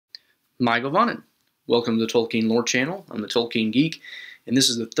Michael Vonnen. Welcome to the Tolkien Lore Channel. I'm the Tolkien Geek, and this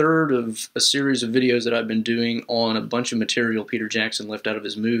is the third of a series of videos that I've been doing on a bunch of material Peter Jackson left out of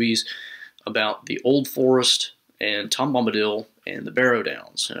his movies about the Old Forest and Tom Bombadil and the Barrow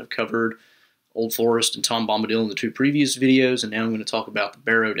Downs. And I've covered Old Forest and Tom Bombadil in the two previous videos, and now I'm going to talk about the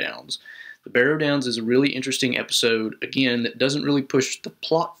Barrow Downs. The Barrow Downs is a really interesting episode, again, that doesn't really push the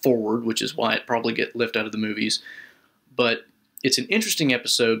plot forward, which is why it probably get left out of the movies, but it's an interesting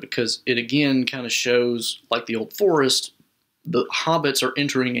episode because it again kind of shows, like the Old Forest, the hobbits are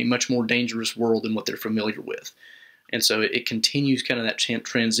entering a much more dangerous world than what they're familiar with. And so it continues kind of that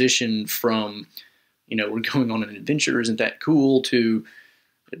transition from, you know, we're going on an adventure, isn't that cool, to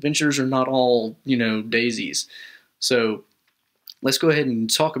adventures are not all, you know, daisies. So let's go ahead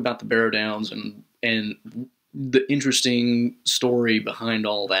and talk about the Barrow Downs and the interesting story behind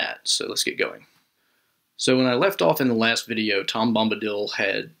all that. So let's get going. So when I left off in the last video, Tom Bombadil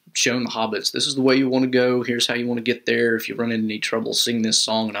had shown the hobbits, this is the way you want to go, here's how you want to get there, if you run into any trouble, sing this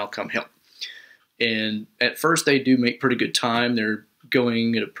song and I'll come help. And at first they do make pretty good time, they're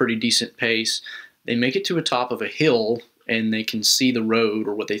going at a pretty decent pace. They make it to the top of a hill and they can see the road,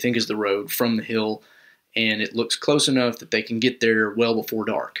 or what they think is the road, from the hill, and it looks close enough that they can get there well before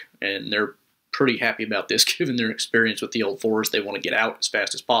dark. And they're pretty happy about this given their experience with the Old Forest. They want to get out as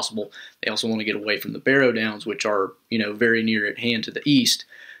fast as possible. They also want to get away from the Barrow Downs, which are, you know, very near at hand to the east,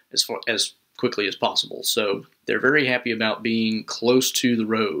 as quickly as possible. So they're very happy about being close to the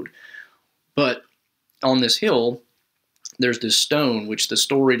road. But on this hill, there's this stone, which the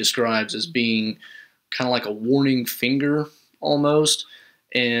story describes as being kind of like a warning finger almost,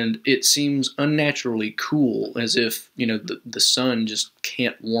 and it seems unnaturally cool, as if, you know, the sun just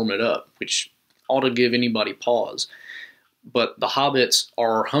can't warm it up, which ought to give anybody pause. But the hobbits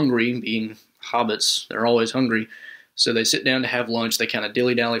are hungry. Being hobbits, they're always hungry. So they sit down to have lunch. They kind of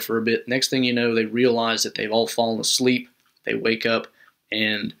dilly-dally for a bit. Next thing you know, they realize that they've all fallen asleep. They wake up,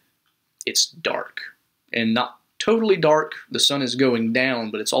 and it's dark. And not totally dark. The sun is going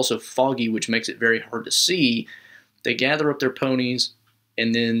down, but it's also foggy, which makes it very hard to see. They gather up their ponies,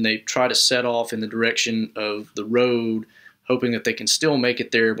 and then they try to set off in the direction of the road, hoping that they can still make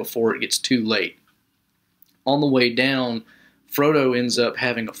it there before it gets too late. On the way down, Frodo ends up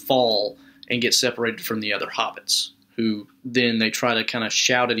having a fall and gets separated from the other hobbits, who then they try to kind of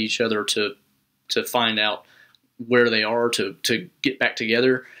shout at each other to find out where they are, to get back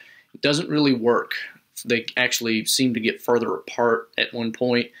together. It doesn't really work. They actually seem to get further apart at one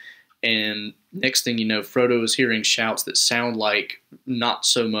point, and next thing you know, Frodo is hearing shouts that sound like not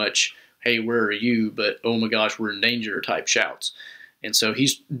so much, hey, where are you, but oh my gosh, we're in danger type shouts. And so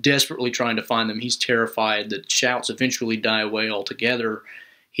he's desperately trying to find them. He's terrified. The shouts eventually die away altogether.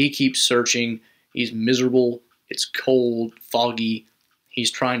 He keeps searching. He's miserable. It's cold, foggy. He's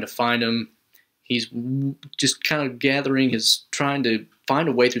trying to find them. He's just kind of trying to find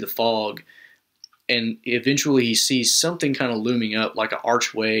a way through the fog. And eventually he sees something kind of looming up, like an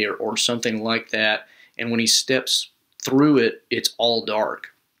archway or something like that. And when he steps through it, it's all dark.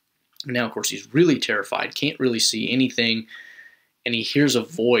 Now, of course, he's really terrified, can't really see anything. And he hears a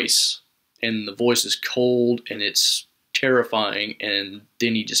voice, and the voice is cold, and it's terrifying, and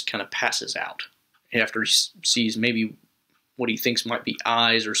then he just kind of passes out after he sees maybe what he thinks might be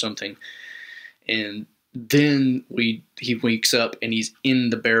eyes or something. And then he wakes up, and he's in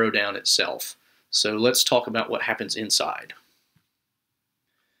the Barrow Down itself. So let's talk about what happens inside.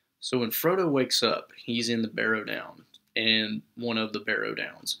 So when Frodo wakes up, he's in the Barrow Down, and one of the Barrow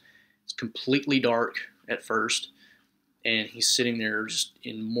Downs. It's completely dark at first, and he's sitting there just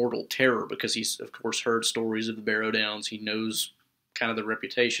in mortal terror because he's, of course, heard stories of the Barrow Downs. He knows kind of the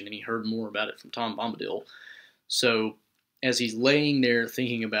reputation, and he heard more about it from Tom Bombadil. So as he's laying there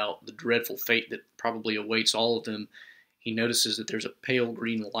thinking about the dreadful fate that probably awaits all of them, he notices that there's a pale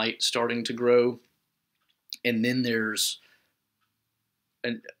green light starting to grow, and then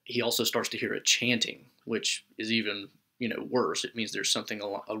he also starts to hear a chanting, which is even, you know, worse. It means there's something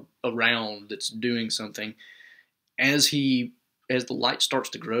around that's doing something. As the light starts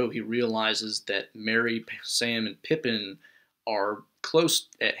to grow, he realizes that Merry, Sam, and Pippin are close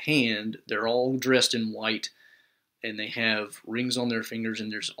at hand. They're all dressed in white, and they have rings on their fingers,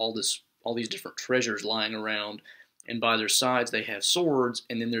 and there's all these different treasures lying around. And by their sides, they have swords,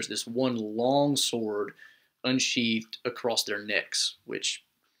 and then there's this one long sword unsheathed across their necks, which,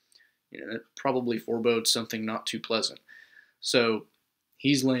 you know, that probably forebodes something not too pleasant. So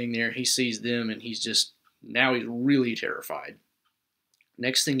he's laying there, he sees them, and now he's really terrified.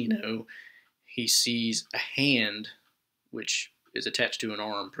 Next thing you know, he sees a hand, which is attached to an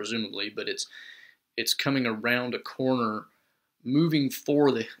arm, presumably, but it's coming around a corner moving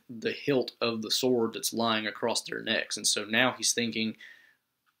for the hilt of the sword that's lying across their necks. And so now he's thinking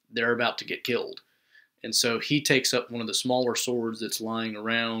they're about to get killed. And so he takes up one of the smaller swords that's lying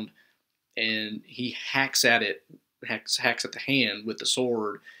around, and he hacks at it, hacks at the hand with the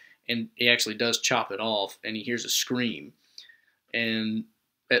sword, and he actually does chop it off, and he hears a scream. And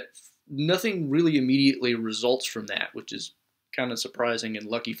nothing really immediately results from that, which is kind of surprising and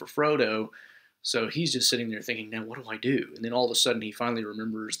lucky for Frodo. So he's just sitting there thinking, now what do I do? And then all of a sudden he finally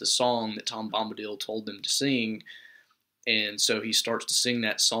remembers the song that Tom Bombadil told them to sing. And so he starts to sing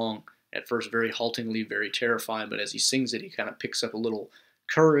that song, at first very haltingly, very terrified. But as he sings it, he kind of picks up a little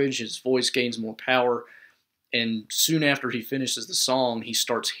courage. His voice gains more power. And soon after he finishes the song, he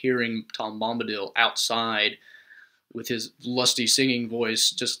starts hearing Tom Bombadil outside with his lusty singing voice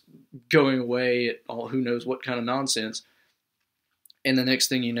just going away at all who knows what kind of nonsense. And the next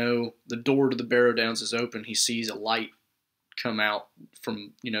thing you know, the door to the Barrow Downs is open. He sees a light come out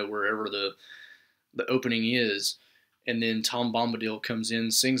from, wherever the opening is. And then Tom Bombadil comes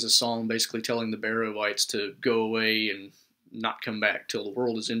in, sings a song basically telling the Barrowites to go away and not come back till the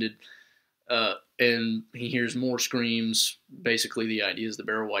world is ended. And he hears more screams. Basically, the idea is the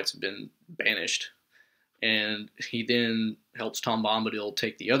Barrowites have been banished. And he then helps Tom Bombadil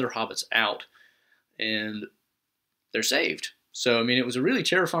take the other hobbits out, and they're saved. So, I mean, it was a really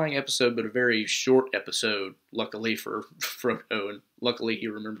terrifying episode, but a very short episode, luckily for Frodo, and luckily he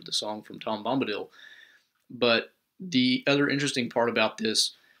remembered the song from Tom Bombadil. But the other interesting part about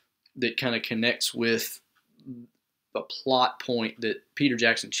this that kind of connects with a plot point that Peter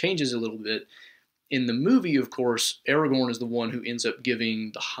Jackson changes a little bit, in the movie, of course, Aragorn is the one who ends up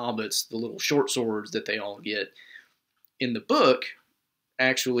giving the hobbits the little short swords that they all get. In the book,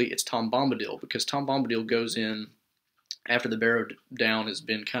 actually, it's Tom Bombadil, because Tom Bombadil goes in after the Barrow Down has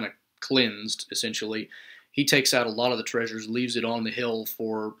been kind of cleansed, essentially. He takes out a lot of the treasures, leaves it on the hill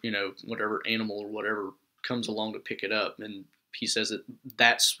for, whatever animal or whatever comes along to pick it up. And he says that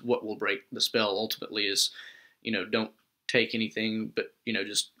that's what will break the spell ultimately is, don't take anything but,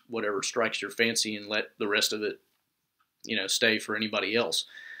 just whatever strikes your fancy and let the rest of it, stay for anybody else.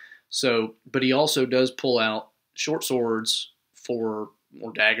 So, but he also does pull out short swords or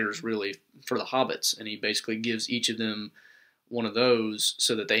daggers really, for the hobbits, and he basically gives each of them one of those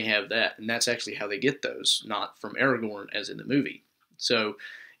so that they have that, and that's actually how they get those, not from Aragorn as in the movie. So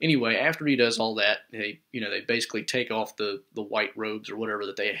anyway, after he does all that, they basically take off the white robes or whatever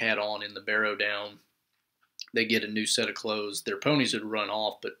that they had on in the Barrow Down. They get a new set of clothes. Their ponies had run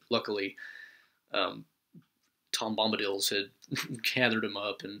off, but luckily Tom Bombadil's had gathered them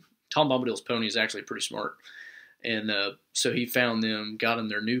up, and Tom Bombadil's pony is actually pretty smart. And so he found them, got them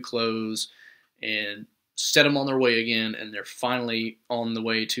their new clothes, and set them on their way again, and they're finally on the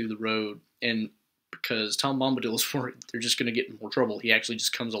way to the road. And because Tom Bombadil is worried they're just going to get in more trouble, he actually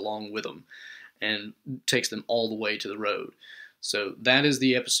just comes along with them and takes them all the way to the road. So that is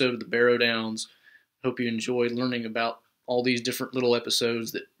the episode of the Barrow Downs. Hope you enjoyed learning about all these different little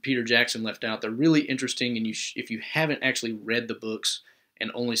episodes that Peter Jackson left out. They're really interesting, and if you haven't actually read the books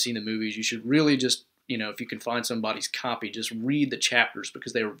and only seen the movies, you should really just, if you can find somebody's copy, just read the chapters,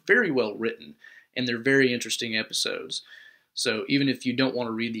 because they are very well written, and they're very interesting episodes. So even if you don't want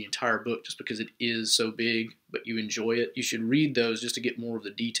to read the entire book just because it is so big, but you enjoy it, you should read those just to get more of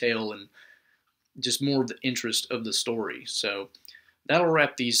the detail and just more of the interest of the story. So that'll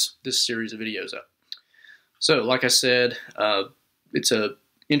wrap this series of videos up. So, like I said, it's a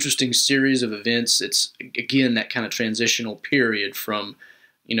interesting series of events. It's, again, that kind of transitional period from,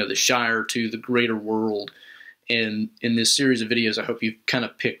 the Shire to the greater world. And in this series of videos, I hope you've kind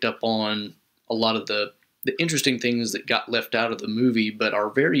of picked up on a lot of the interesting things that got left out of the movie, but are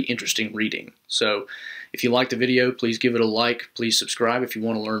very interesting reading. So, if you liked the video, please give it a like. Please subscribe if you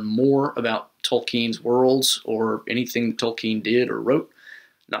want to learn more about Tolkien's worlds or anything that Tolkien did or wrote,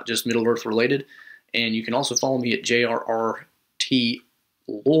 not just Middle-earth related. And you can also follow me at JRRT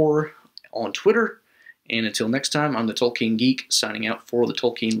Lore on Twitter. And until next time, I'm the Tolkien Geek, signing out for the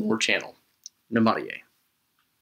Tolkien Lore channel. Namaste.